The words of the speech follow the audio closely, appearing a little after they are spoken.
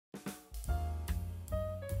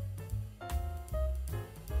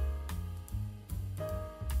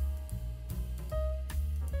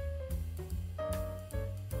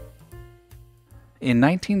In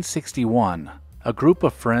 1961, a group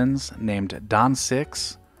of friends named Don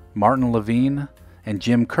Six, Martin Levine, and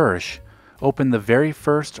Jim Kirsch opened the very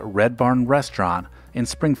first Red Barn restaurant in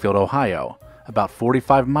Springfield, Ohio, about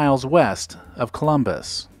 45 miles west of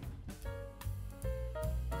Columbus.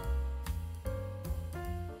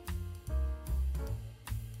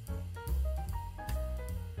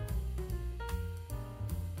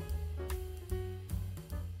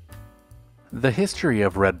 The history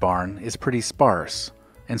of Red Barn is pretty sparse,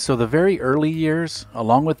 and so the very early years,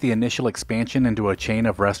 along with the initial expansion into a chain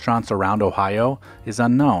of restaurants around Ohio, is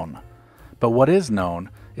unknown. But what is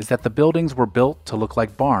known is that the buildings were built to look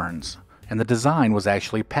like barns, and the design was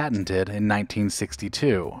actually patented in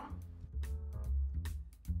 1962.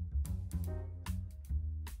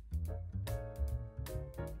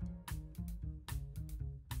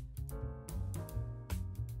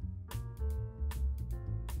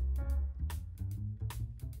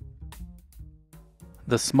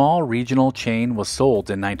 The small regional chain was sold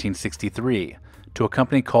in 1963 to a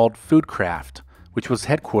company called Foodcraft, which was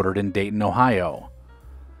headquartered in Dayton, Ohio.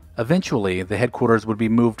 Eventually, the headquarters would be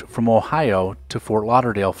moved from Ohio to Fort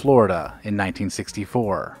Lauderdale, Florida in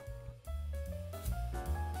 1964.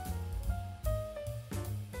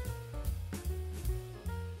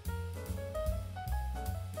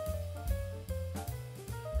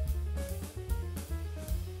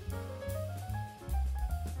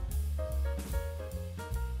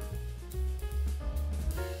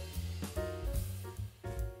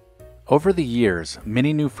 Over the years,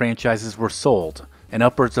 many new franchises were sold, and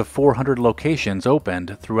upwards of 400 locations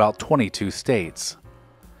opened throughout 22 states.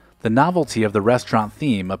 The novelty of the restaurant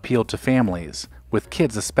theme appealed to families, with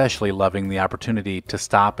kids especially loving the opportunity to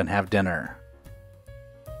stop and have dinner.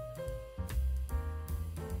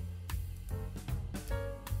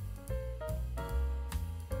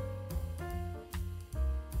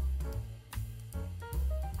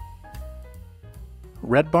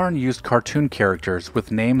 Red Barn used cartoon characters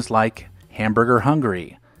with names like Hamburger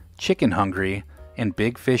Hungry, Chicken Hungry, and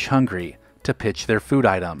Big Fish Hungry to pitch their food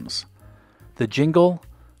items. The jingle,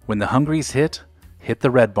 "When the Hungries hit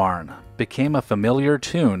the Red Barn," became a familiar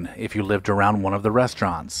tune if you lived around one of the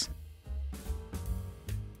restaurants.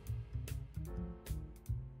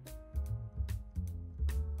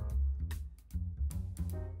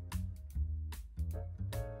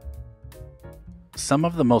 Some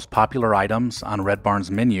of the most popular items on Red Barn's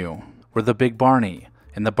menu were the Big Barney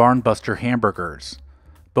and the Barnbuster hamburgers,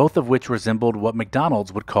 both of which resembled what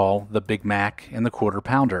McDonald's would call the Big Mac and the Quarter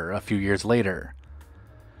Pounder a few years later.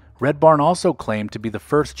 Red Barn also claimed to be the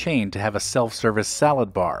first chain to have a self-service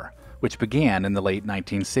salad bar, which began in the late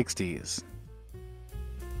 1960s.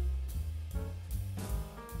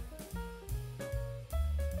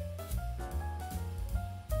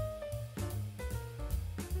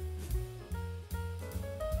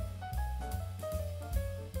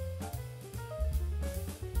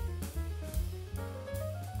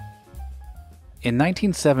 In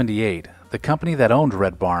 1978, the company that owned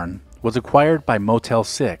Red Barn was acquired by Motel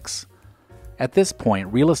 6. At this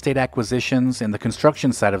point, real estate acquisitions and the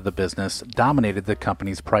construction side of the business dominated the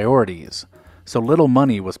company's priorities, so little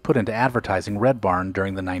money was put into advertising Red Barn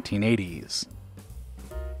during the 1980s.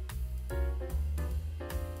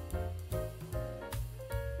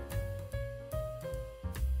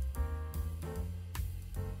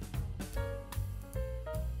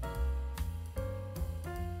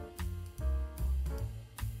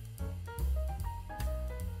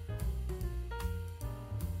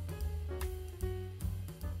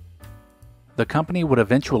 The company would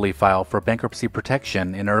eventually file for bankruptcy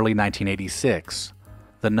protection in early 1986.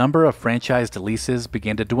 The number of franchised leases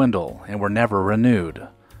began to dwindle and were never renewed.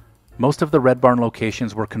 Most of the Red Barn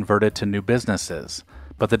locations were converted to new businesses,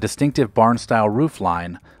 but the distinctive barn-style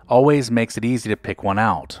roofline always makes it easy to pick one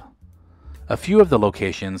out. A few of the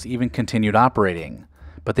locations even continued operating,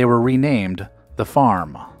 but they were renamed The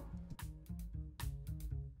Farm.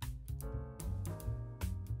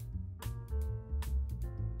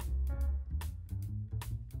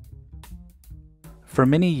 For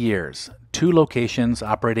many years, two locations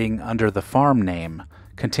operating under the Farm name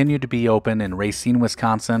continued to be open in Racine,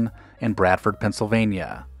 Wisconsin and Bradford,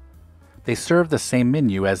 Pennsylvania. They served the same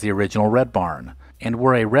menu as the original Red Barn and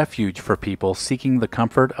were a refuge for people seeking the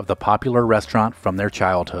comfort of the popular restaurant from their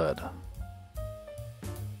childhood.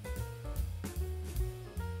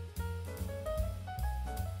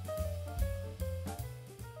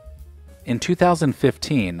 In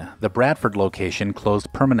 2015, the Bradford location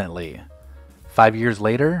closed permanently. 5 years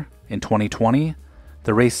later, in 2020,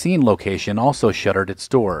 the Racine location also shuttered its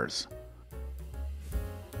doors.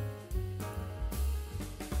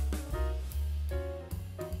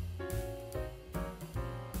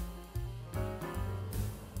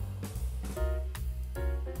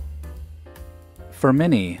 For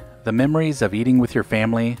many, the memories of eating with your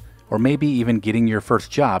family, or maybe even getting your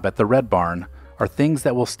first job at the Red Barn, are things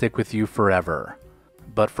that will stick with you forever.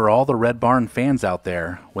 But for all the Red Barn fans out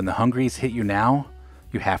there, when the hungries hit you now,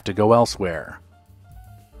 you have to go elsewhere.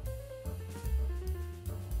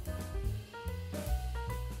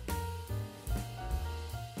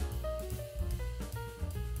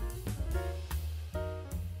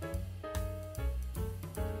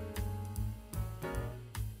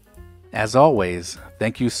 As always,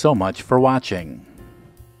 thank you so much for watching.